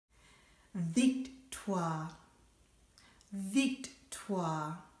victoire,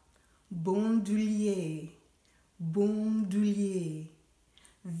 victoire, bandoulier, bandoulier,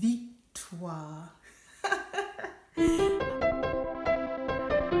 victoire.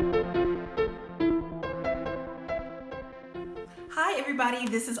 Hi everybody,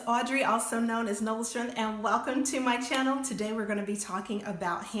 this is Audrey, also known as Noble Strength, and welcome to my channel. Today we're going to be talking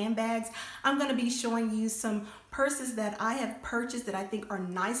about handbags. I'm going to be showing you some purses that I have purchased that I think are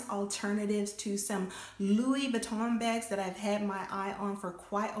nice alternatives to some Louis Vuitton bags that I've had my eye on for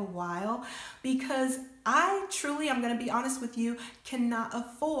quite a while, because I truly, I'm going to be honest with you, cannot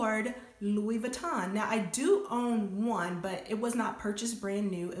afford Louis Vuitton. Now I do own one, but it was not purchased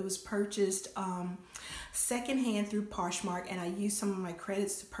brand new. It was purchased secondhand through Poshmark, and I used some of my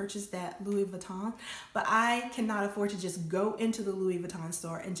credits to purchase that Louis Vuitton, but I cannot afford to just go into the Louis Vuitton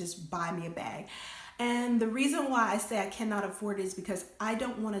store and just buy me a bag. And the reason why I say I cannot afford it is because I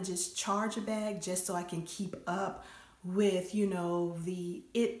don't want to just charge a bag just so I can keep up with, you know, the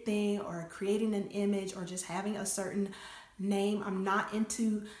it thing or creating an image or just having a certain name. I'm not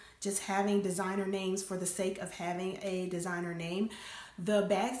into just having designer names for the sake of having a designer name. The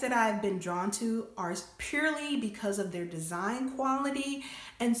bags that I've been drawn to are purely because of their design quality,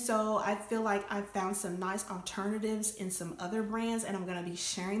 and so I feel like I've found some nice alternatives in some other brands, and I'm going to be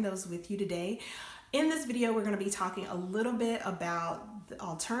sharing those with you today. In this video, we're going to be talking a little bit about the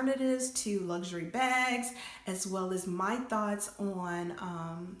alternatives to luxury bags, as well as my thoughts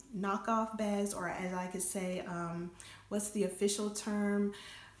on knockoff bags, or as I could say, what's the official term?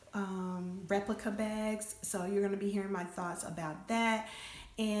 Replica bags. So you're going to be hearing my thoughts about that.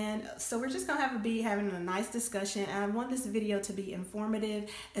 And so we're just going to be having a nice discussion, and I want this video to be informative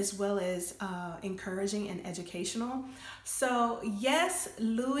as well as encouraging and educational. So yes,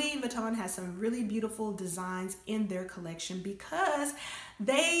 Louis Vuitton has some really beautiful designs in their collection because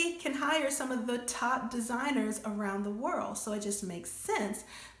they can hire some of the top designers around the world. So it just makes sense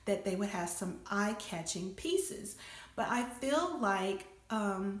that they would have some eye-catching pieces. But I feel like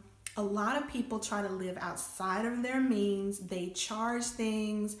a lot of people try to live outside of their means. They charge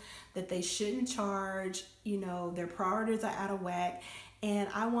things that they shouldn't charge. You know, their priorities are out of whack. And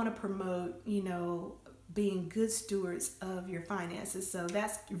I want to promote, you know, being good stewards of your finances. So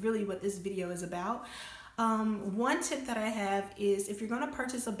that's really what this video is about. One tip that I have is if you're going to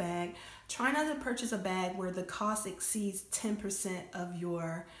purchase a bag, try not to purchase a bag where the cost exceeds 10% of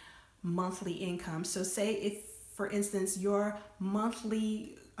your monthly income. So say if, for instance, your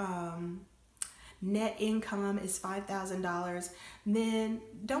monthly net income is $5,000, then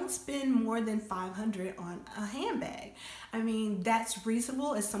don't spend more than $500 on a handbag. I mean, that's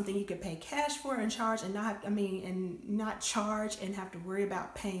reasonable. It's something you could pay cash for and charge and not have, and not charge and have to worry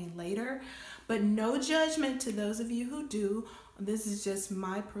about paying later. But no judgment to those of you who do. This is just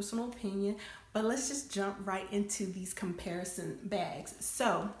my personal opinion, but let's just jump right into these comparison bags.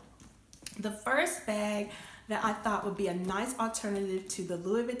 So the first bag that I thought would be a nice alternative to the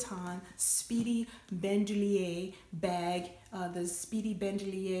Louis Vuitton Speedy Bandoulier bag, the Speedy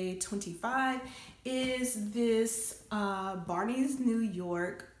Bandoulier 25, is this Barney's New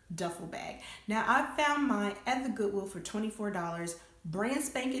York duffel bag. Now I found mine at the Goodwill for $24, brand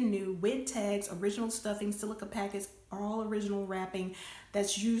spanking new, with tags, original stuffing, silica packets, all original wrapping.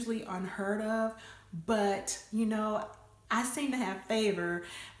 That's usually unheard of, but you know, I seem to have favor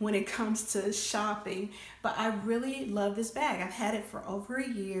when it comes to shopping, but I really love this bag. I've had it for over a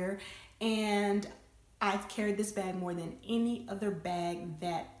year, and I've carried this bag more than any other bag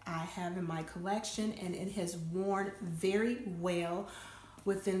that I have in my collection, and it has worn very well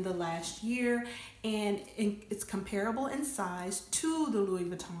within the last year, and it's comparable in size to the Louis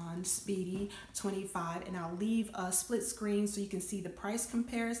Vuitton Speedy 25, and I'll leave a split screen so you can see the price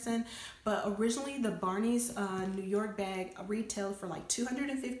comparison. But originally the Barney's New York bag retailed for like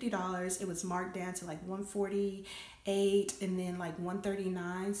 $250. It was marked down to like $148 and then like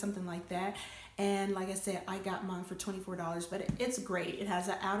 $139, something like that. And like I said, I got mine for $24, but it's great. It has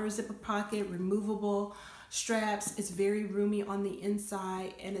an outer zipper pocket, removable straps. It's very roomy on the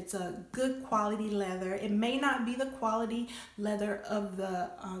inside, and it's a good quality leather. It may not be the quality leather of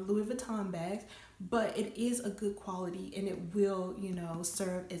the Louis Vuitton bags, but it is a good quality, and it will, you know,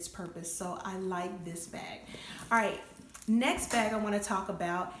 serve its purpose. So I like this bag. All right, next bag I want to talk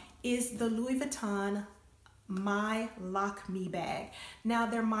about is the Louis Vuitton My Lock Me bag. Now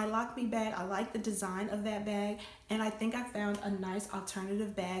their My Lock Me bag, I like the design of that bag, and I think I found a nice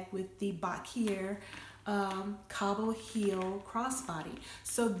alternative bag with the Botkier Cobble heel crossbody.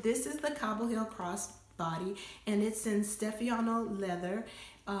 So this is the Cobble heel crossbody, and it's in Stefano leather.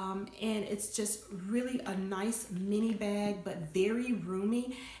 and it's just really a nice mini bag, but very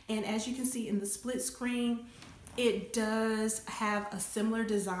roomy. And as you can see in the split screen, it does have a similar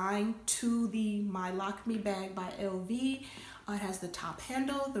design to the My Lock Me bag by LV. It has the top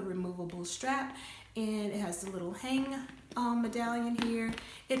handle, the removable strap, and it has the little hang medallion here.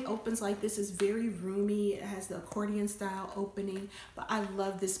 It opens like this. Is very roomy. It has the accordion style opening, but I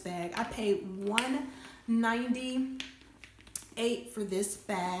love this bag. I paid $198 for this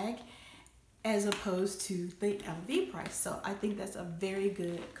bag as opposed to the LV price. So I think that's a very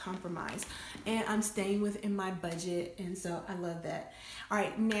good compromise, and I'm staying within my budget, and so I love that. All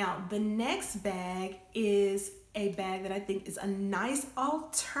right, now the next bag is a bag that I think is a nice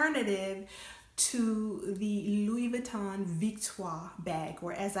alternative to the Louis Vuitton Victoire bag,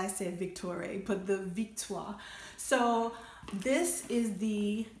 or as I said Victoire, but the Victoire. So this is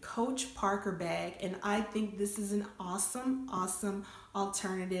the Coach Parker bag, and I think this is an awesome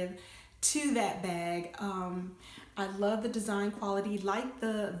alternative to that bag. I love the design quality. Like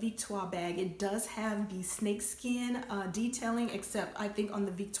the Victoire bag, it does have the snakeskin detailing, except I think on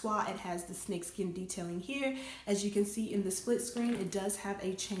the Victoire it has the snakeskin detailing here. As you can see in the split screen, it does have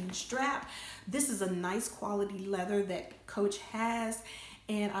a chain strap. This is a nice quality leather that Coach has,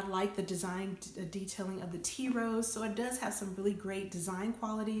 and I like the design detailing of the T-rose, so it does have some really great design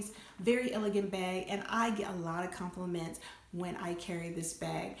qualities. Very elegant bag, and I get a lot of compliments when I carry this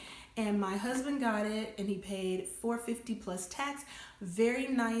bag. And my husband got it, and he paid $450 plus tax. Very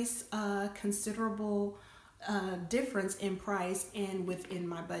nice, considerable difference in price and within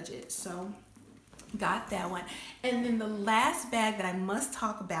my budget. So got that one. And then the last bag that I must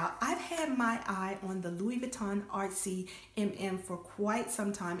talk about, I've had my eye on the Louis Vuitton Artsy MM for quite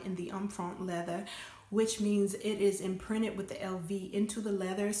some time in the Empreinte leather, which means it is imprinted with the LV into the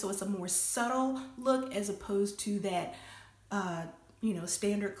leather. So it's a more subtle look as opposed to that you know,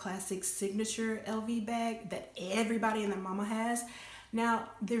 standard classic signature LV bag that everybody and their mama has. Now,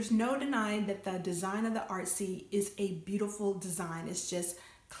 there's no denying that the design of the Artsy is a beautiful design. It's just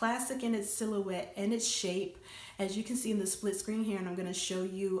classic in its silhouette and its shape. As you can see in the split screen here, and I'm gonna show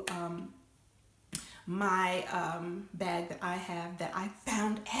you my bag that I have that I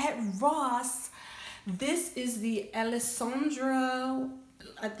found at Ross. This is the Alessandro,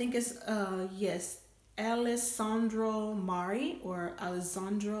 I think it's, yes, Alessandro Mari or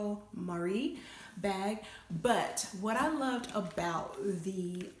Alessandro Mari bag. But what I loved about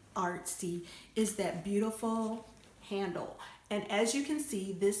the Artsy is that beautiful handle. And as you can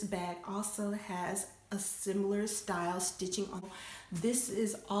see, this bag also has a similar style stitching on. This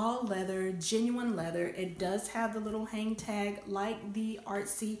is all leather, genuine leather. It does have the little hang tag like the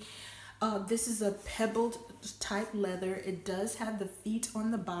Artsy. This is a pebbled type leather. It does have the feet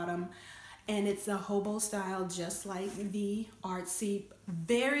on the bottom, and it's a hobo style just like the Artsy.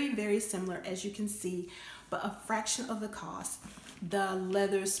 Very similar, as you can see, but a fraction of the cost. The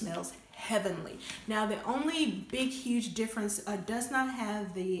leather smells heavenly. Now, the only big huge difference, does not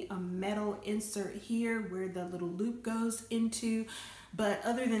have the metal insert here where the little loop goes into, but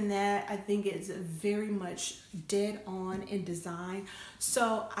other than that, I think it's very much dead on in design.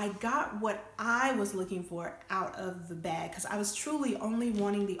 So I got what I was looking for out of the bag, because I was truly only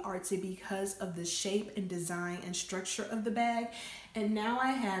wanting the Artsy because of the shape and design and structure of the bag. And now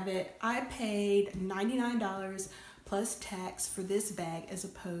I have it. I paid $99 plus tax for this bag, as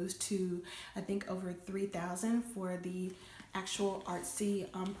opposed to I think over $3,000 for the actual Artsy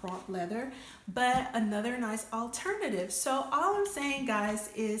Empreinte leather, but another nice alternative. So all I'm saying, guys,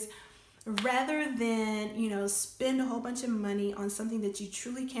 is rather than, you know, spend a whole bunch of money on something that you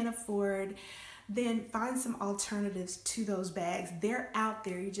truly can't afford, then find some alternatives to those bags. They're out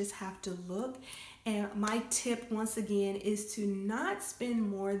there, you just have to look. And my tip, once again, is to not spend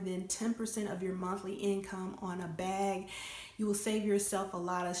more than 10% of your monthly income on a bag. You will save yourself a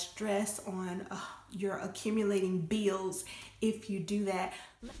lot of stress on your accumulating bills if you do that.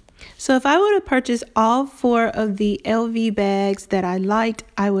 So if I would have purchased all 4 of the LV bags that I liked,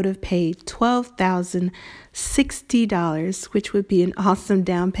 I would have paid $12,060, which would be an awesome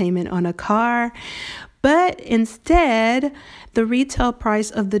down payment on a car. But instead, the retail price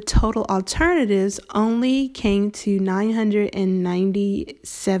of the total alternatives only came to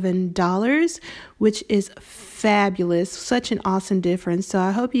 $997, which is fabulous. Such an awesome difference. So I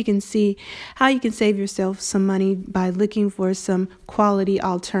hope you can see how you can save yourself some money by looking for some quality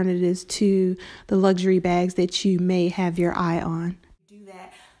alternatives to the luxury bags that you may have your eye on.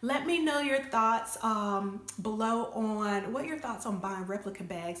 Let me know your thoughts below on what your thoughts on buying replica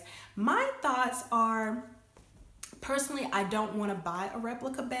bags. My thoughts are, personally, I don't want to buy a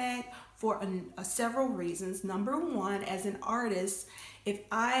replica bag for several reasons. Number one, as an artist, If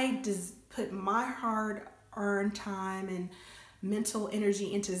I just put my hard-earned time and mental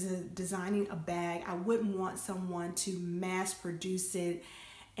energy into designing a bag, I wouldn't want someone to mass produce it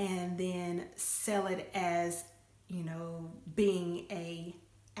and then sell it as, you know, being a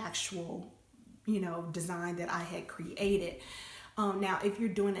actual, you know, design that I had created. Now, if you're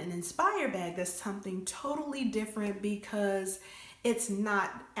doing an inspired bag, that's something totally different, because it's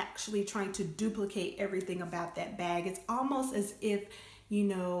not actually trying to duplicate everything about that bag. It's almost as if, you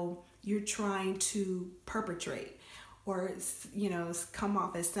know, you're trying to perpetrate, or, you know, come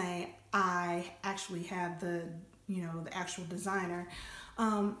off as saying, I actually have the, you know, the actual designer.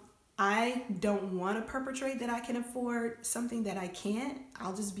 I don't want to perpetrate that I can afford something that I can't.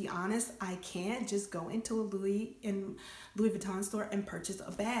 I'll just be honest, I can't just go into a Louis Vuitton store and purchase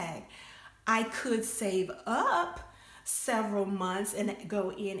a bag. I could save up several months and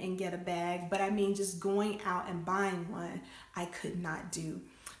go in and get a bag, but I mean, just going out and buying one, I could not do.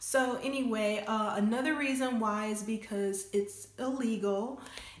 So anyway, another reason why is because it's illegal,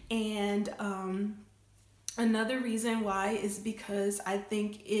 and another reason why is because I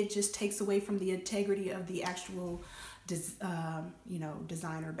think it just takes away from the integrity of the actual, you know,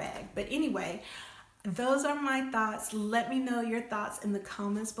 designer bag. But anyway, those are my thoughts. Let me know your thoughts in the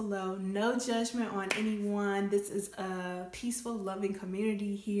comments below. No judgment on anyone. This is a peaceful, loving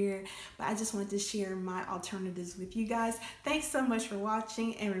community here, but I just wanted to share my alternatives with you guys. Thanks so much for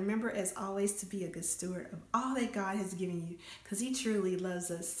watching, and remember, as always, to be a good steward of all that God has given you, because He truly loves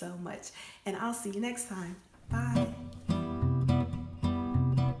us so much. And I'll see you next time. Bye.